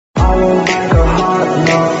hollow like a hot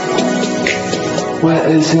knot. Where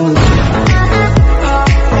is your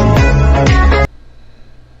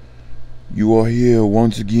You are here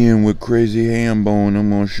once again with Crazy Hambone. I'm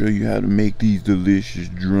going to show you how to make these delicious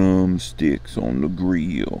drumsticks on the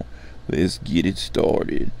grill. Let's get it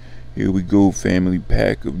started. Here we go, family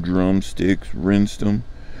pack of drumsticks. Rinse them,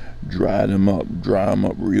 dry them up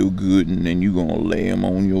real good, and then you're going to lay them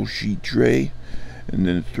on your sheet tray and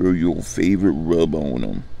then throw your favorite rub on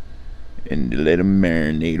them and let them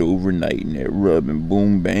marinate overnight in that rub, and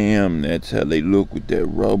boom bam, that's how they look with that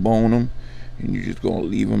rub on them. And you're just gonna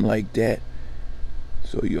leave them like that.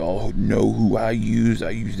 So y'all know who I use.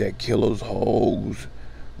 I use that Kellogg's Hogs,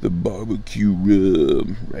 the barbecue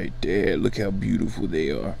rub right there. Look how beautiful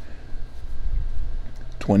they are.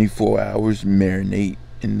 24 hours marinate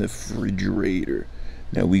in the refrigerator.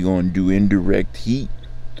 Now we gonna do indirect heat.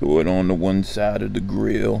 Throw it on the one side of the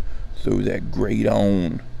grill. Throw that grate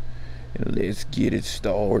on. And let's get it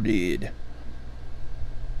started.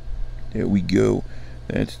 There we go.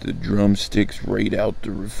 That's the drumsticks right out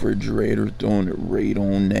the refrigerator, throwing it right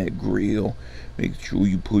on that grill. Make sure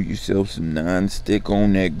you put yourself some nonstick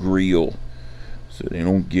on that grill so they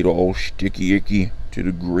don't get all sticky icky to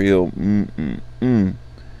the grill.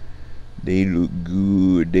 They look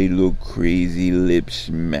good. They look crazy lip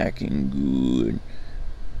smacking good.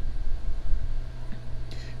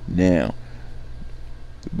 Now,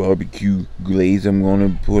 the barbecue glaze I'm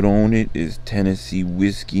gonna put on it is Tennessee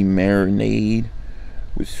whiskey marinade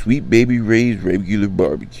with Sweet Baby Ray's regular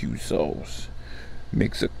barbecue sauce.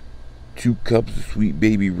 Mix up 2 cups of Sweet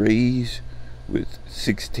Baby Ray's with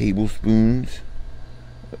 6 tablespoons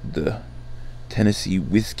of the Tennessee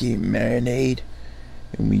whiskey marinade,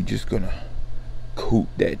 and we just gonna coat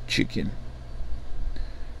that chicken.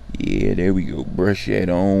 Yeah, there we go. Brush it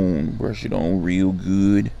on real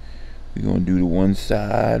good. We're gonna do the one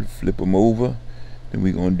side, flip them over, then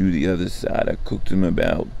we're gonna do the other side. I cooked them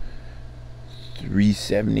about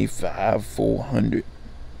 375, 400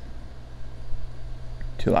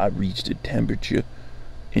 till I reached a temperature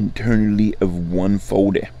internally of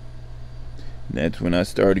 140. And that's when I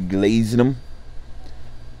started glazing them.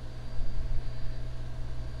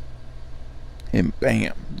 And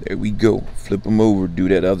bam, there we go. Flip them over, do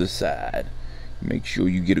that other side. Make sure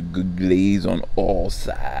you get a good glaze on all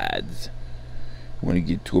sides. You want to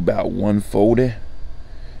get to about 140.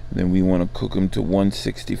 Then we want to cook them to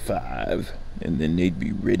 165. And then they'd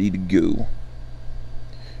be ready to go.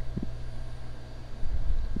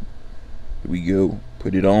 Here we go.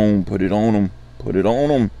 Put it on them.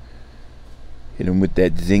 Hit them with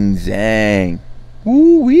that zing zang.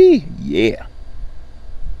 Woo wee, yeah.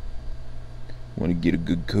 Want to get a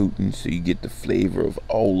good coating so you get the flavor of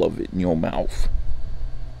all of it in your mouth.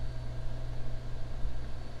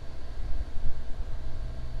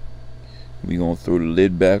 We're going to throw the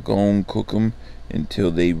lid back on, cook them until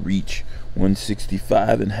they reach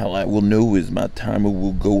 165, and how I will know is my timer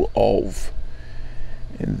will go off,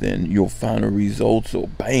 and then you'll find a result. So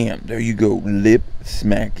bam, there you go. Lip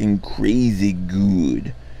smacking crazy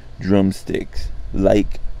good drumsticks.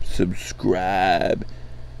 Like, subscribe,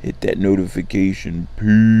 hit that notification.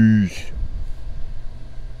 Peace.